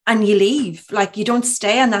and you leave. Like, you don't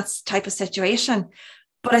stay in that type of situation.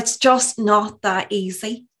 But it's just not that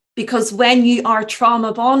easy, because when you are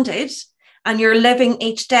trauma bonded and you're living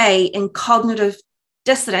each day in cognitive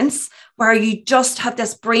dissonance, where you just have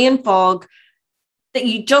this brain fog that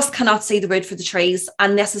you just cannot see the wood for the trees.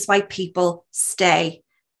 And this is why people stay,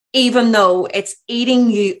 even though it's eating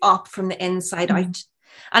you up from the inside out.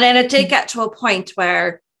 And then it did get to a point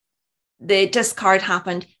where the discard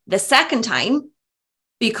happened the second time,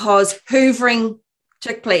 because hoovering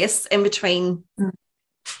took place in between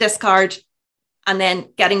discard and then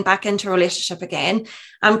getting back into a relationship again.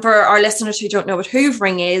 And for our listeners who don't know what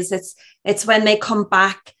hoovering is, it's when they come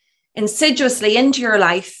back insidiously into your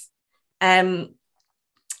life,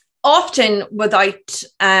 often without,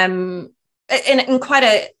 in quite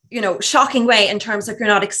a, shocking way, in terms of you're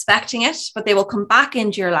not expecting it, but they will come back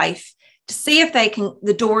into your life to see if they can,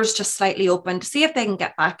 the doors just slightly open, to see if they can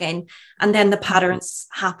get back in, and then the patterns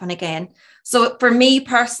happen again. So for me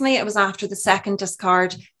personally, it was after the second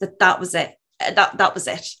discard that was it. That was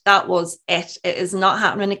it. That was it. It is not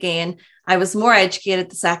happening again. I was more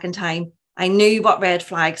educated the second time. I knew what red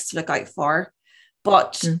flags to look out for.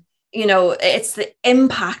 But, it's the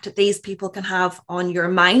impact that these people can have on your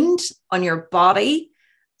mind, on your body,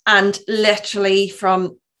 and literally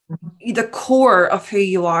from the core of who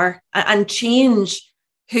you are, and change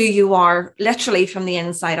who you are literally from the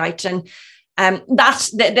inside out. And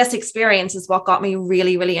this experience is what got me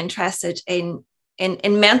really, really interested in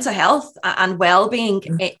mental health and well-being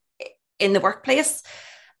in the workplace.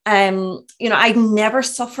 I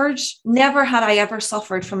never had I ever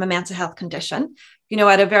suffered from a mental health condition.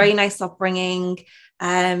 I had a very nice upbringing,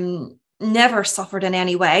 never suffered in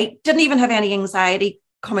any way, didn't even have any anxiety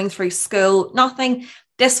coming through school, nothing.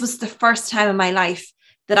 This was the first time in my life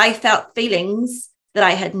that I felt feelings that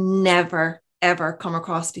I had never, ever come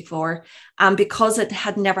across before. And because it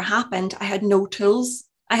had never happened, I had no tools.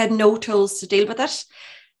 I had no tools to deal with it.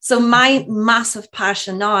 So my massive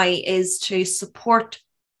passion now is to support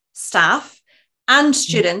staff and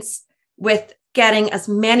students with getting as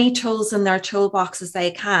many tools in their toolbox as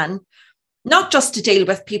they can, not just to deal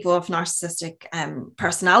with people of narcissistic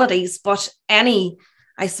personalities, but any,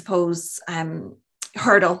 I suppose,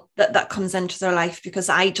 hurdle that comes into their life, because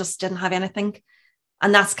I just didn't have anything.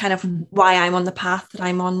 And that's kind of why I'm on the path that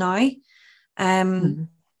I'm on now.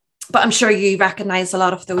 But I'm sure you recognize a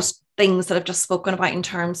lot of those things that I've just spoken about in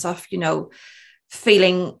terms of,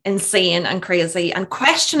 feeling insane and crazy and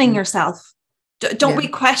questioning yourself. Don't we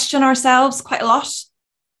question ourselves quite a lot?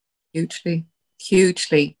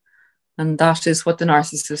 Hugely. And that is what the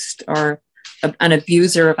narcissist or an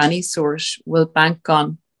abuser of any sort will bank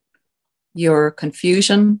on: your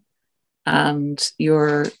confusion and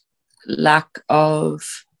your lack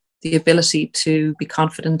of the ability to be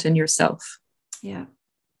confident in yourself. Yeah.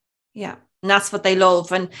 And that's what they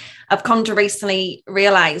love. And I've come to recently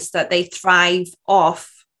realize that they thrive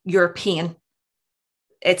off your pain.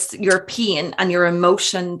 It's your pain and your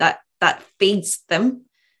emotion that feeds them.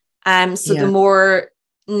 The more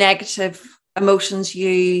negative emotions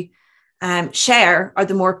you share, or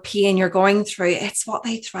the more pain you're going through, it's what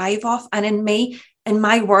they thrive off. And in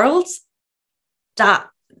my world,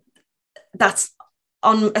 that's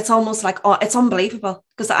it's almost like, it's unbelievable,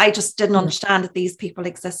 because I just didn't understand that these people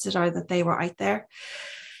existed, or that they were out there.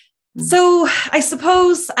 So I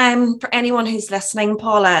suppose for anyone who's listening,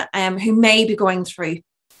 Paula, who may be going through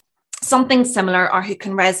something similar, or who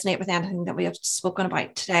can resonate with anything that we have spoken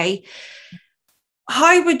about today,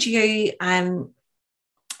 how would you,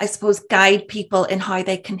 I suppose, guide people in how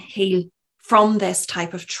they can heal from this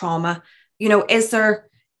type of trauma? Is there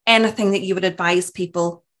anything that you would advise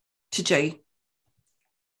people to do?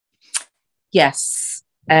 Yes.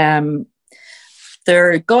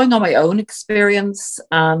 They're going on my own experience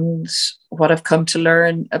and what I've come to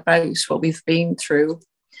learn about what we've been through.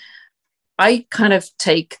 I kind of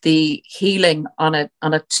take the healing on a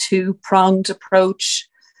two-pronged approach.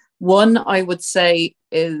 One, I would say,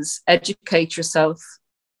 is educate yourself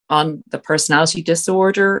on the personality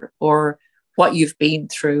disorder or what you've been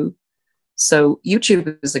through. So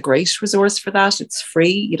YouTube is a great resource for that. It's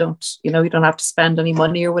free. You don't have to spend any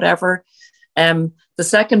money or whatever. The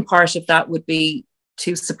second part of that would be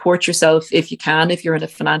to support yourself if you can, if you're in a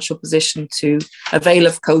financial position, to avail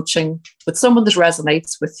of coaching with someone that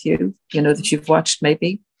resonates with you, that you've watched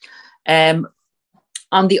maybe.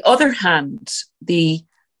 on the other hand, the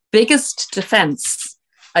biggest defense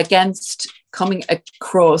against coming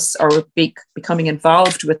across or becoming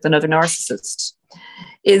involved with another narcissist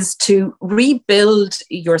is to rebuild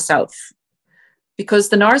yourself. Because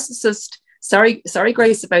the narcissist, sorry,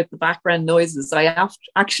 Grace, about the background noises. I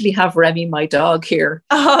actually have Remy, my dog, here.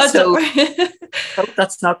 Oh, so hope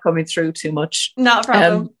that's not coming through too much. Not a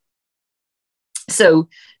problem. So,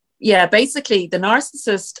 yeah, basically, the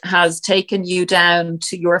narcissist has taken you down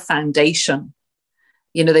to your foundation.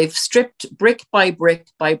 You know, they've stripped brick by brick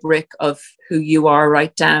by brick of who you are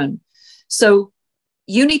right down. So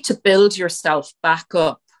you need to build yourself back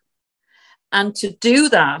up. And to do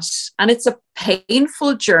that, and it's a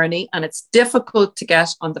painful journey and it's difficult to get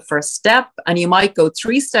on the first step, and you might go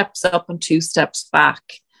 3 steps up and 2 steps back.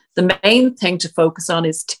 The main thing to focus on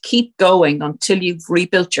is to keep going until you've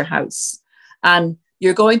rebuilt your house. And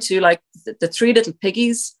you're going to, like the 3 little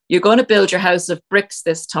piggies, you're going to build your house of bricks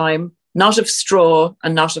this time, not of straw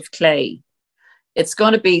and not of clay. It's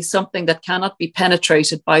going to be something that cannot be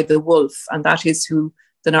penetrated by the wolf, and that is who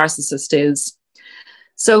the narcissist is.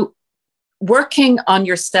 So working on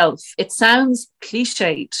yourself, it sounds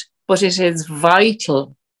cliched, but it is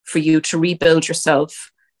vital for you to rebuild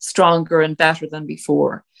yourself stronger and better than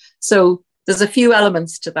before. So there's a few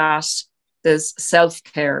elements to that. There's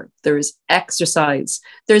self-care, there's exercise,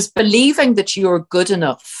 there's believing that you're good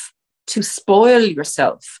enough to spoil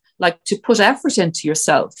yourself, like to put effort into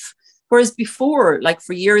yourself. Whereas before, like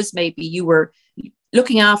for years, maybe you were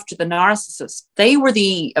looking after the narcissist. They were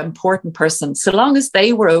the important person. So long as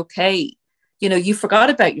they were okay, you know, you forgot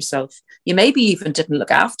about yourself. You maybe even didn't look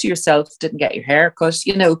after yourself, didn't get your hair cut,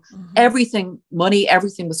 you know, everything, money,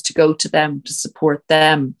 everything was to go to them, to support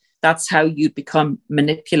them. That's how you'd become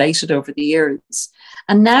manipulated over the years.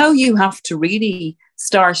 And now you have to really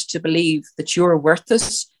start to believe that you're worth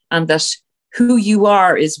it, and that who you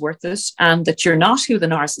are is worth it, and that you're not who the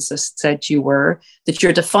narcissist said you were, that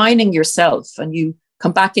you're defining yourself, and you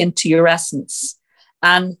come back into your essence.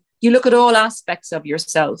 And you look at all aspects of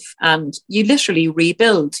yourself and you literally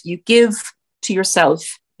rebuild. You give to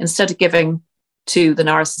yourself instead of giving to the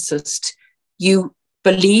narcissist. You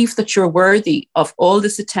believe that you're worthy of all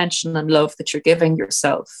this attention and love that you're giving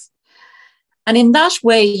yourself. And in that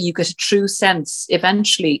way, you get a true sense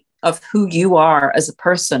eventually of who you are as a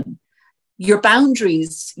person. Your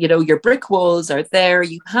boundaries, you know, your brick walls are there.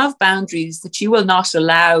 You have boundaries that you will not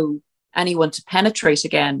allow anyone to penetrate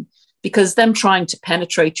again, because them trying to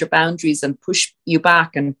penetrate your boundaries and push you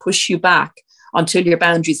back until your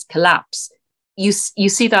boundaries collapse, you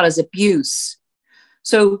see that as abuse.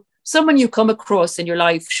 So someone you come across in your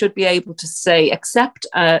life should be able to say, accept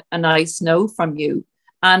a nice no from you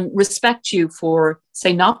and respect you for,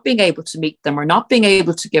 say, not being able to meet them or not being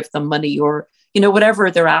able to give them money or, you know, whatever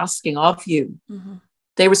they're asking of you. Mm-hmm.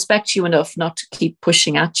 They respect you enough not to keep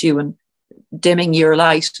pushing at you and dimming your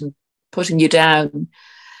light and putting you down.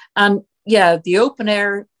 And yeah, the open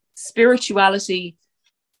air, spirituality,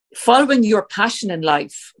 following your passion in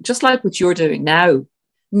life, just like what you're doing now.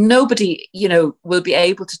 Nobody, you know, will be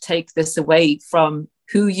able to take this away from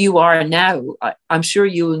who you are now. I'm sure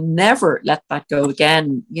you'll never let that go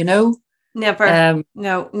again, you know? Never.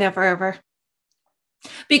 No, never, ever.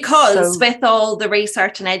 Because with all the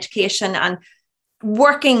research and education and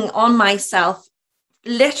working on myself,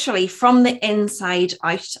 literally from the inside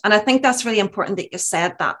out. And I think that's really important that you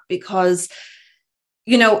said that, because,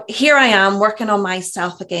 you know, here I am working on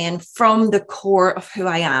myself again from the core of who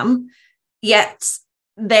I am, yet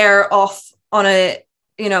they're off on a,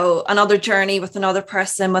 you know, another journey with another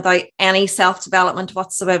person without any self-development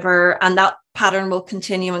whatsoever. And that pattern will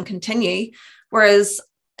continue and continue. Whereas,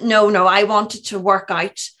 no, I wanted to work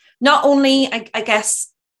out not only, I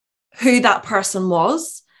guess, who that person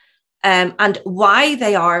was, and why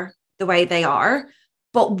they are the way they are,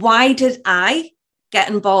 but why did I get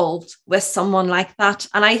involved with someone like that?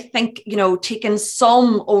 And I think, you know, taking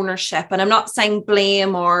some ownership, and I'm not saying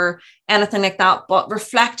blame or anything like that, but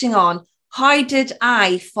reflecting on how did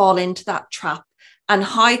I fall into that trap, and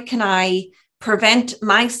how can I prevent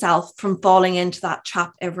myself from falling into that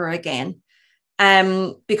trap ever again?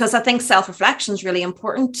 Because I think self-reflection is really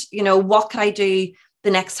important. You know, what could I do the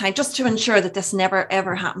next time just to ensure that this never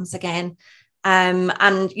ever happens again?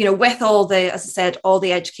 And you know, with all the, as I said, all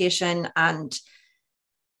the education and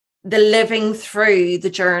the living through the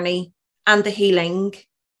journey and the healing,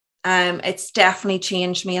 it's definitely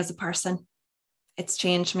changed me as a person. It's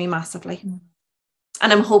changed me massively.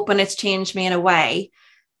 And I'm hoping it's changed me in a way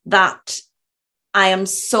that I am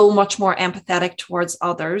so much more empathetic towards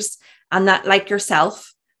others, and that, like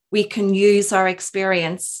yourself, we can use our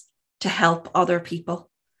experience to help other people.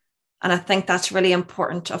 And I think that's really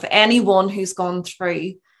important of anyone who's gone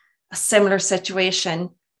through a similar situation.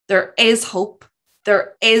 There is hope.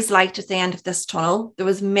 There is light at the end of this tunnel. There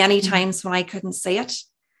was many times when I couldn't see it.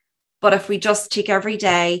 But if we just take every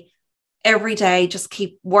day, just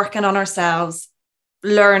keep working on ourselves,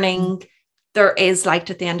 learning, there is light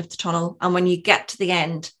at the end of the tunnel. And when you get to the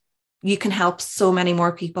end, you can help so many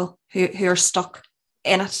more people who are stuck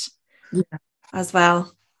in it as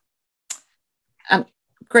well.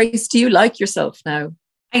 Grace, do you like yourself now?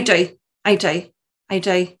 I do. I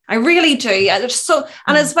really do.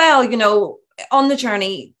 And as well, you know, on the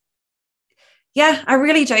journey, I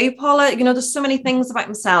really do, Paula. You know, there's so many things about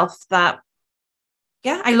myself that,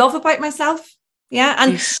 I love about myself. Yeah.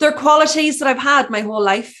 And they're qualities that I've had my whole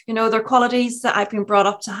life. You know, they're qualities that I've been brought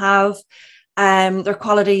up to have. They're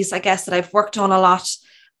qualities, I guess, that I've worked on a lot.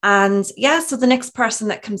 And so the next person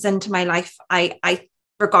that comes into my life, I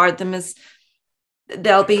regard them as,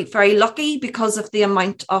 they'll be very lucky because of the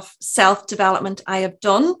amount of self-development I have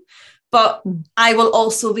done. But I will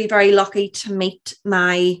also be very lucky to meet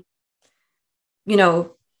my, you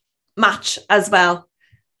know, match as well.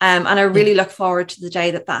 And I really look forward to the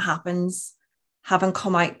day that happens, having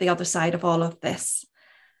come out the other side of all of this.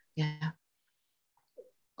 Yeah.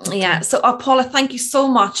 Okay. Yeah. So, Paula, thank you so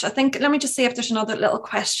much. I think, let me just see if there's another little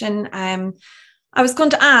question. I was going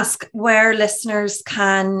to ask where listeners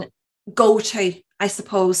can go to, I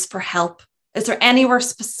suppose, for help. Is there anywhere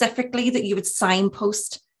specifically that you would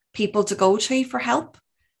signpost people to go to for help?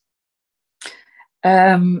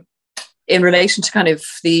 In relation to kind of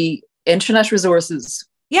the internet resources.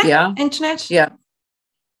 Yeah. Internet. Yeah.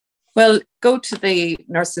 Well, go to the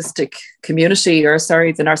narcissistic community, the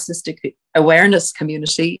narcissistic awareness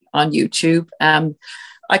community on YouTube.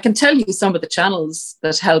 I can tell you some of the channels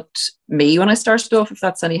that helped me when I started off, if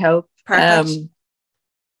that's any help. Perfect.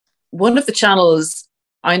 One of the channels,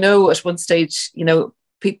 I know at one stage, you know,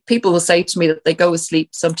 people will say to me that they go to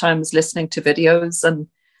sleep sometimes listening to videos, and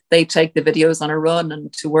they take the videos on a run,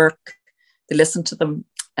 and to work, they listen to them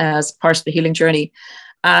as part of the healing journey.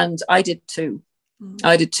 And I did too.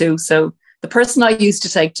 So the person I used to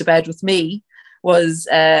take to bed with me was,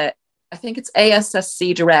 I think it's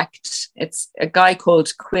ASSC Direct. It's a guy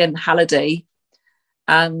called Quinn Halliday.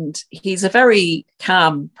 And he's a very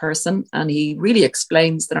calm person, and he really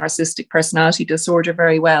explains the narcissistic personality disorder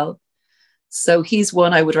very well. So he's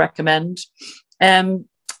one I would recommend. On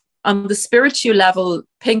the spiritual level,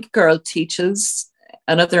 Pink Girl Teaches,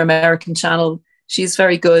 another American channel. She's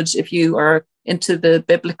very good if you are into the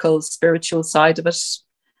biblical spiritual side of it.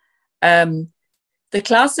 The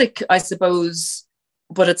classic, I suppose,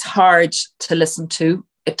 but it's hard to listen to.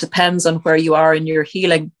 It depends on where you are in your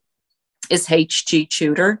healing, is H.G.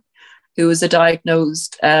 Tudor, who is a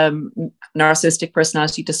diagnosed narcissistic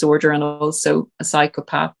personality disorder and also a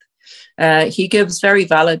psychopath. He gives very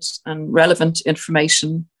valid and relevant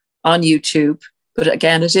information on YouTube, but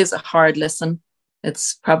again, it is a hard listen.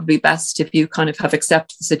 It's probably best if you kind of have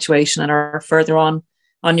accepted the situation and are further on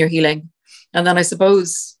your healing. And then I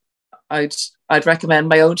suppose I'd recommend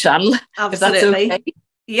my own channel. Absolutely. If that's okay.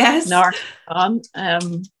 Yes. Narc on.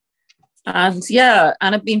 And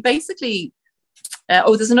I mean, basically,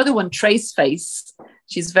 there's another one, Trace Face.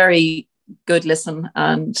 She's very good listen,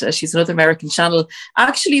 and she's another American channel.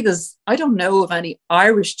 Actually, I don't know of any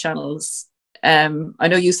Irish channels. I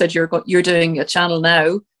know you said you're doing a channel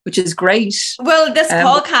now, which is great. Well, this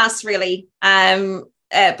podcast really,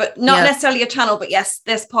 but not necessarily a channel, but yes,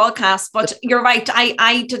 this podcast. But you're right.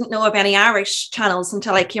 I didn't know of any Irish channels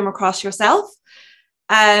until I came across yourself.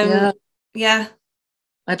 Yeah.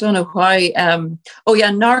 I don't know why.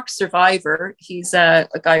 Narc Survivor. He's a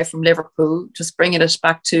guy from Liverpool, just bringing it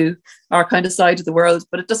back to our kind of side of the world,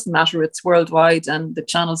 but it doesn't matter. It's worldwide, and the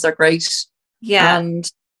channels are great. Yeah.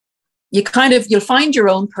 And you'll find your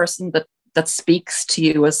own person that speaks to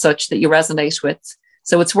you as such, that you resonate with.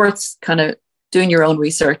 So it's worth kind of doing your own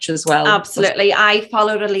research as well. Absolutely. I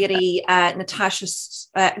followed a lady, Caroline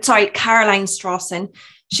Strawson.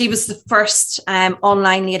 She was the first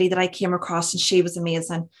online lady that I came across, and she was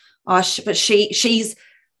amazing. But she's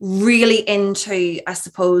really into, I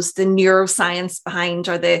suppose, the neuroscience behind,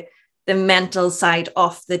 or the mental side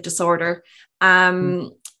of the disorder.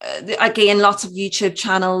 Again, lots of YouTube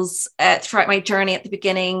channels. Throughout my journey at the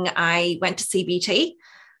beginning, I went to CBT,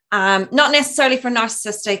 not necessarily for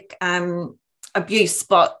narcissistic abuse,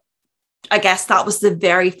 but I guess that was the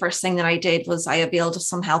very first thing that I did. Was I availed of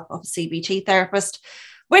some help of a CBT therapist,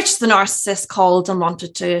 which the narcissist called and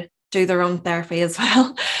wanted to do their own therapy as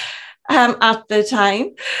well at the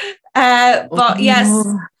time. But yes,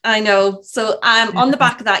 I know. So on the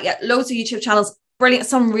back of that, loads of YouTube channels. brilliant,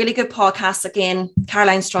 some really good podcasts. Again,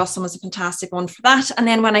 Caroline Strawson was a fantastic one for that. And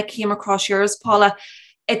then when I came across yours, Paula,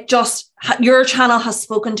 your channel has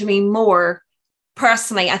spoken to me more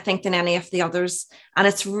personally, I think, than any of the others. And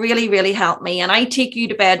it's really, really helped me. And I take you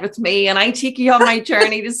to bed with me, and I take you on my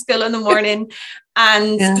journey to school in the morning.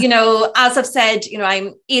 And, as I've said,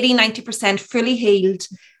 I'm 80-90% fully healed.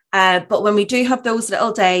 But when we do have those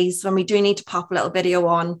little days, when we do need to pop a little video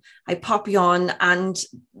on, I pop you on, and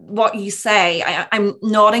what you say, I'm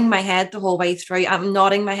nodding my head the whole way through. I'm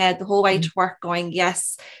nodding my head the whole way to work going,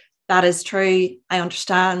 yes, that is true. I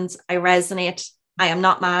understand. I resonate. I am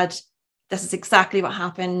not mad. This is exactly what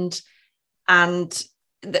happened. And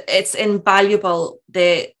it's invaluable,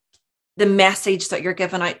 the message that you're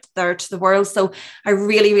giving out there to the world. So I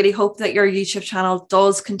really, really hope that your YouTube channel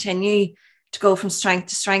does continue to go from strength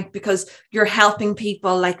to strength, because you're helping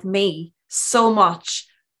people like me so much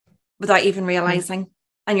without even realizing.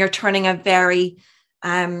 And you're turning a very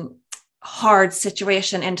hard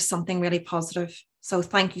situation into something really positive. So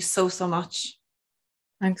thank you so, so much.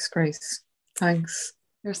 Thanks, Grace. Thanks.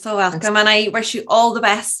 You're so welcome. Thanks. And I wish you all the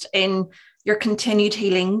best in your continued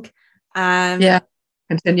healing.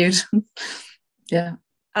 Continued. Yeah.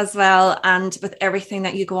 As well. And with everything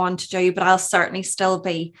that you go on to do, but I'll certainly still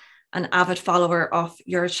be an avid follower of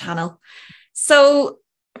your channel. So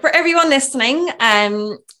for everyone listening,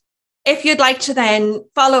 if you'd like to then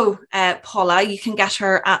follow Paula, you can get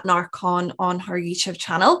her at Narc on her YouTube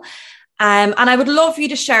channel. And I would love you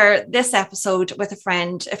to share this episode with a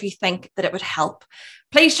friend if you think that it would help.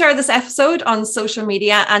 Please share this episode on social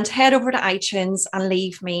media and head over to iTunes and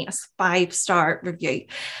leave me a 5-star review.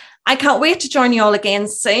 I can't wait to join you all again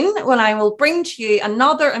soon, when I will bring to you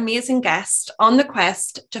another amazing guest on the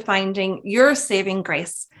quest to finding your saving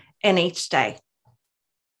grace in each day.